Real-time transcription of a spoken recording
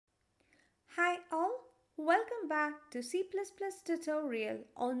Welcome back to C++ tutorial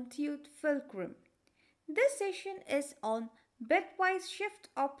on Tute Fulcrum. This session is on bitwise shift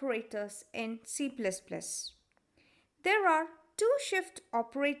operators in C++. There are two shift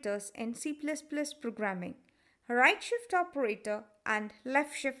operators in C++ programming, right shift operator and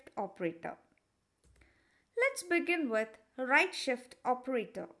left shift operator. Let's begin with right shift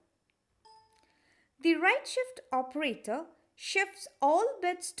operator. The right shift operator shifts all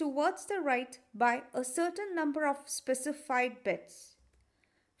bits towards the right by a certain number of specified bits.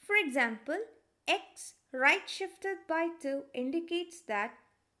 For example, x right shifted by 2 indicates that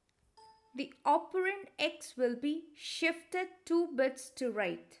the operand x will be shifted 2 bits to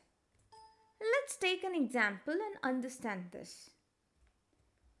right. Let's take an example and understand this.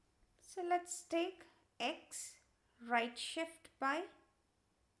 So let's take x right shift by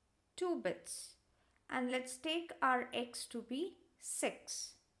 2 bits. And let's take our x to be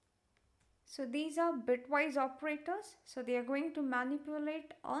 6. So these are bitwise operators. So they are going to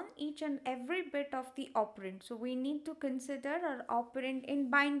manipulate on each and every bit of the operand. So we need to consider our operand in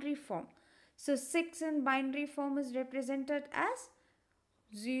binary form. So 6 in binary form is represented as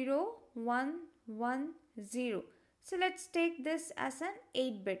 0, 1, 1, 0. So let's take this as an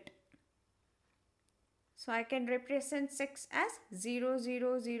 8-bit. So I can represent 6 as 0,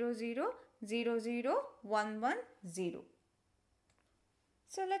 0, 0, 0. 0, 0, 1, 1, 0.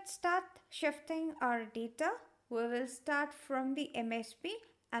 So let's start shifting our data. We will start from the MSB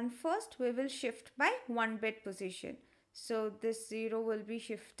and first we will shift by 1 bit position. So this 0 will be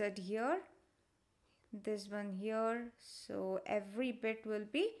shifted here, this one here. So every bit will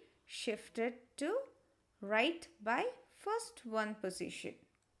be shifted to right by first 1 position.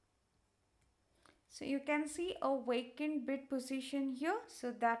 So you can see a vacant bit position here.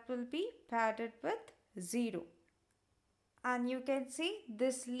 So that will be padded with 0. And you can see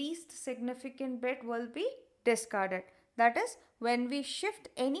this least significant bit will be discarded. That is, when we shift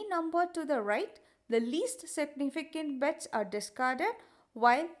any number to the right, the least significant bits are discarded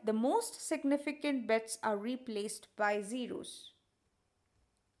while the most significant bits are replaced by zeros.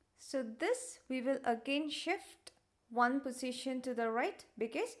 So this we will again shift 1 position to the right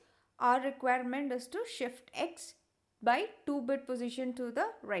because our requirement is to shift x by 2-bit position to the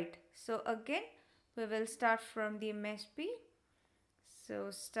right. So again, we will start from the MSB. So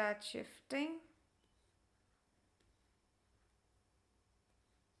start shifting.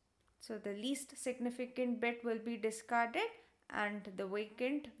 So the least significant bit will be discarded and the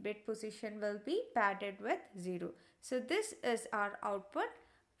vacant bit position will be padded with 0. So this is our output.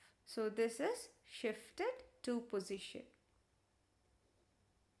 So this is shifted 2 position.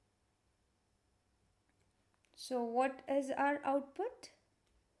 So what is our output?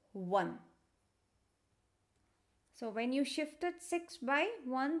 1. So when you shifted 6 by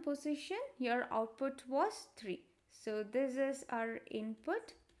 1 position, your output was 3. So this is our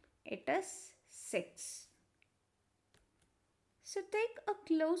input. It is 6. So take a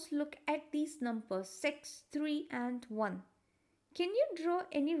close look at these numbers 6, 3 and 1. Can you draw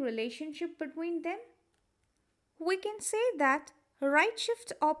any relationship between them? We can say that right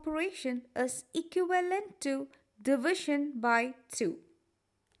shift operation is equivalent to division by 2.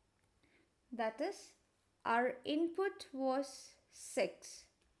 That is, our input was 6.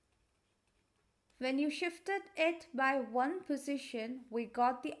 When you shifted it by 1 position, we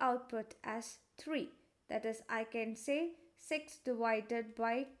got the output as 3. That is, I can say 6 divided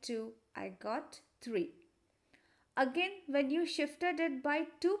by 2, I got 3. Again, when you shifted it by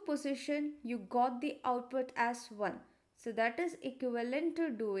 2 position, you got the output as 1. So that is equivalent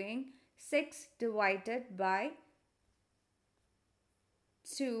to doing 6 divided by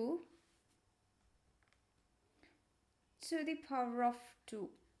 2 to the power of 2.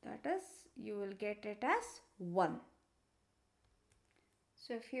 That is, you will get it as 1.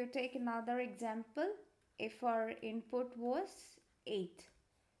 So if you take another example, if our input was 8,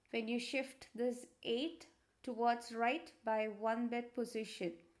 when you shift this 8 towards right by 1 bit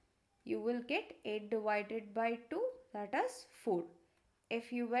position, you will get 8 divided by 2, that is 4.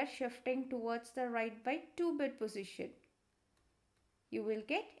 If you were shifting towards the right by 2-bit position, you will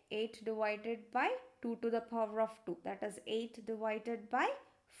get 8 divided by 2 to the power of 2, that is 8 divided by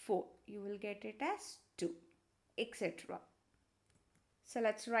 4. You will get it as 2, etc. So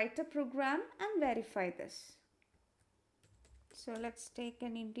let's write a program and verify this. So let's take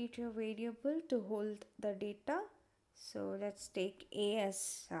an integer variable to hold the data. So let's take a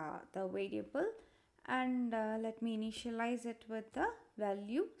as the variable and let me initialize it with the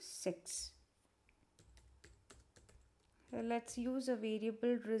value 6. So let's use a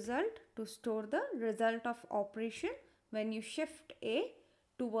variable result to store the result of operation when you shift a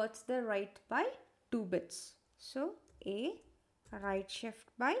towards the right by 2 bits. So A right shift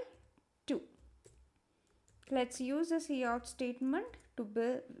by 2. Let's use a cout statement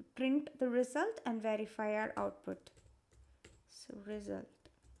to print the result and verify our output. So result.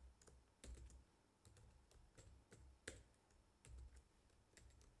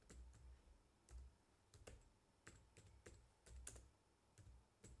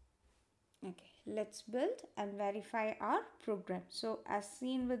 Okay, let's build and verify our program. So as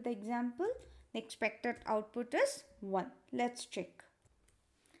seen with the example, the expected output is 1. Let's check.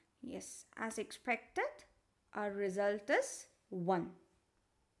 Yes, as expected, our result is 1.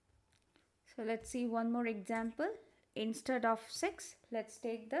 So let's see one more example. Instead of 6, let's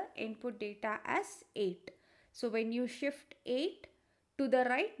take the input data as 8. So when you shift 8 to the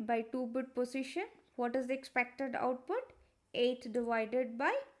right by 2-bit position, what is the expected output? 8 divided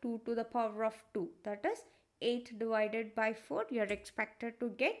by 2 to the power of 2. That is 8 divided by 4. You are expected to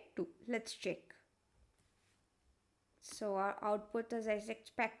get 2. Let's check. So our output is as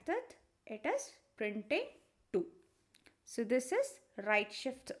expected. It is printing 2. So this is right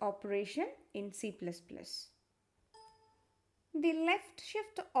shift operation in C++. The left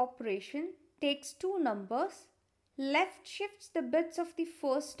shift operation takes two numbers, left shifts the bits of the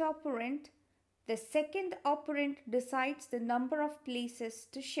first operand, the second operand decides the number of places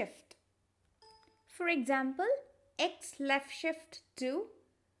to shift. For example, x left shift 2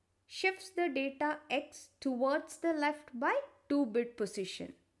 shifts the data x towards the left by 2-bit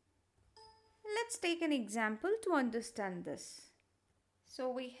position. Let's take an example to understand this. So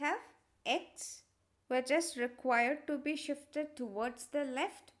we have x which is required to be shifted towards the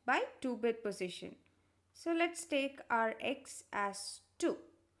left by 2-bit position. So let's take our x as 2.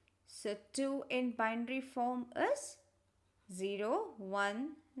 So 2 in binary form is 0, 1,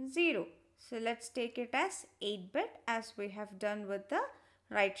 0. So let's take it as 8-bit as we have done with the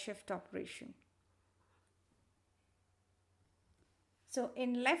right shift operation. So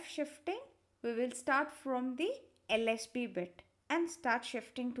in left shifting, we will start from the LSB bit and start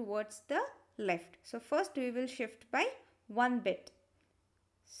shifting towards the left. So first we will shift by 1 bit.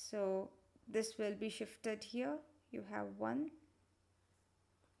 So this will be shifted here. You have 1,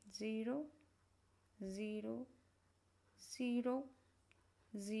 0, 0, 0,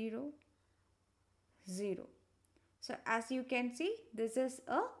 0, 0. So as you can see, this is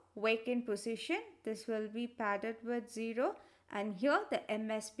a vacant position. This will be padded with 0 and here the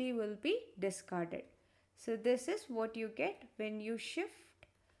MSB will be discarded. So this is what you get when you shift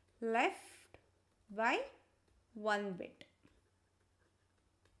left by 1 bit.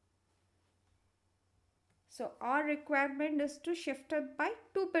 So our requirement is to shift it by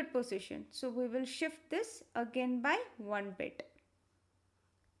 2-bit position. So we will shift this again by 1 bit.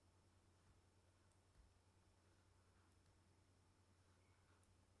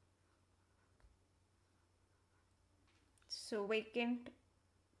 So vacant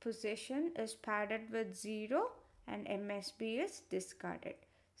position is padded with 0 and MSB is discarded.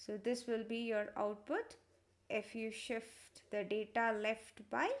 So this will be your output if you shift the data left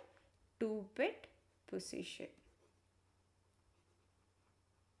by 2-bit position.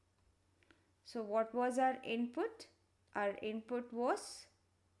 So what was our input? Our input was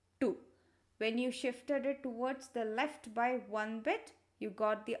 2. When you shifted it towards the left by 1 bit, you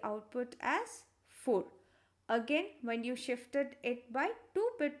got the output as 4. Again, when you shifted it by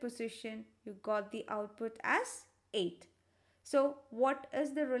 2-bit position, you got the output as 8. So what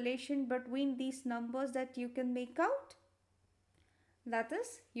is the relation between these numbers that you can make out? That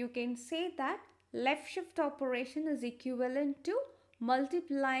is, you can say that left shift operation is equivalent to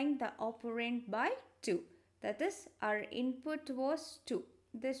multiplying the operand by 2. That is, our input was 2.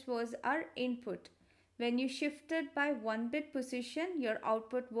 This was our input. When you shifted by 1-bit position, your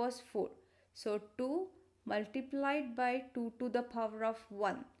output was 4. So 2 multiplied by 2 to the power of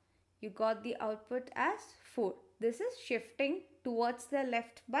 1. You got the output as 4. This is shifting towards the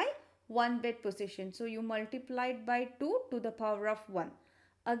left by 1-bit position. So you multiplied by 2 to the power of 1.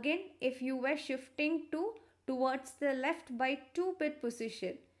 Again, if you were shifting towards the left by 2-bit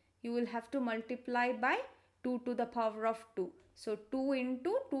position, you will have to multiply by 2 to the power of 2. So 2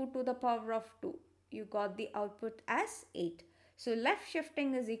 into 2 to the power of 2. You got the output as 8. So left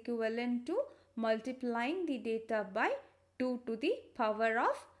shifting is equivalent to multiplying the data by 2 to the power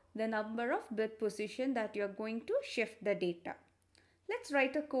of the number of bit position that you are going to shift the data. Let's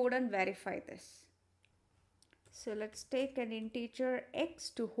write a code and verify this. So let's take an integer x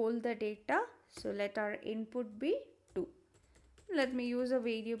to hold the data. So let our input be 2. Let me use a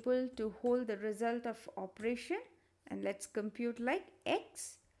variable to hold the result of operation and let's compute like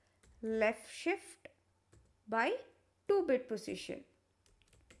x left shift by 2-bit position.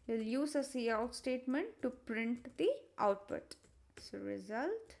 we'll use a cout statement to print the output. So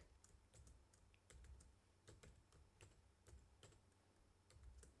result.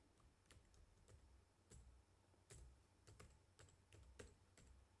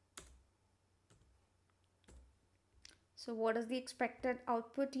 So what is the expected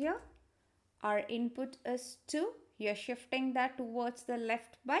output here? Our input is 2. You're shifting that towards the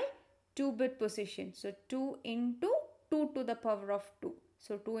left by 2-bit position. So 2 into 2 to the power of 2.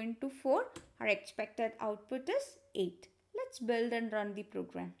 So 2 into 4, our expected output is 8. Let's build and run the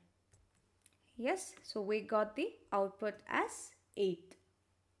program. Yes, so we got the output as 8.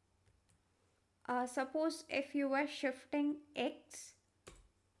 Suppose if you were shifting x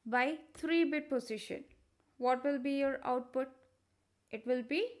by 3-bit position, what will be your output? It will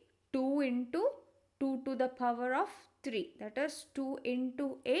be 2 into 2 to the power of 3. That is 2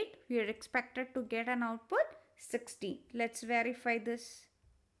 into 8. We are expected to get an output 16. Let's verify this.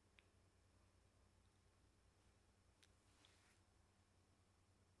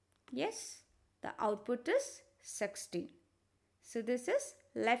 Yes, the output is 16. So this is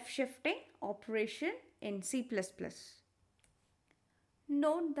left shifting operation in C++.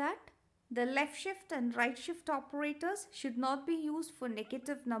 Note that the left shift and right shift operators should not be used for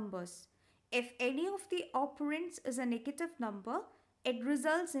negative numbers. If any of the operands is a negative number, it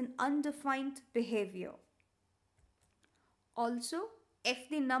results in undefined behavior. Also, if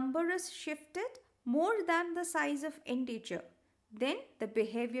the number is shifted more than the size of integer, then the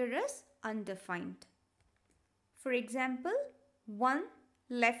behavior is undefined. For example, 1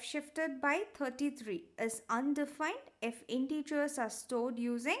 left shifted by 33 is undefined if integers are stored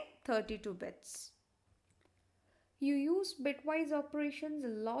using 32 bits. You use bitwise operations a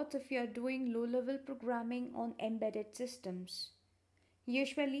lot if you are doing low-level programming on embedded systems.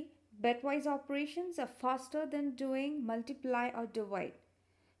 Usually, bitwise operations are faster than doing multiply or divide.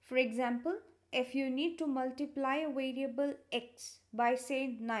 For example, if you need to multiply a variable x by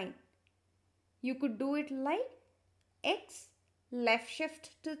say 9, you could do it like x left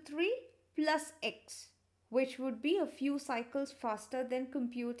shift to 3 plus x, which would be a few cycles faster than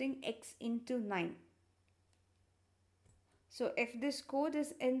computing x into 9. So if this code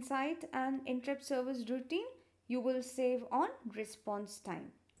is inside an interrupt service routine, you will save on response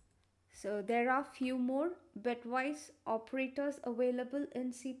time. So there are few more bitwise operators available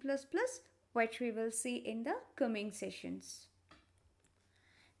in C++, which we will see in the coming sessions.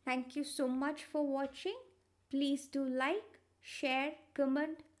 Thank you so much for watching. Please do like, share,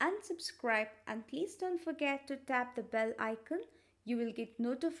 comment and subscribe, and please don't forget to tap the bell icon. You will get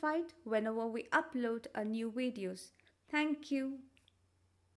notified whenever we upload a new videos. Thank you.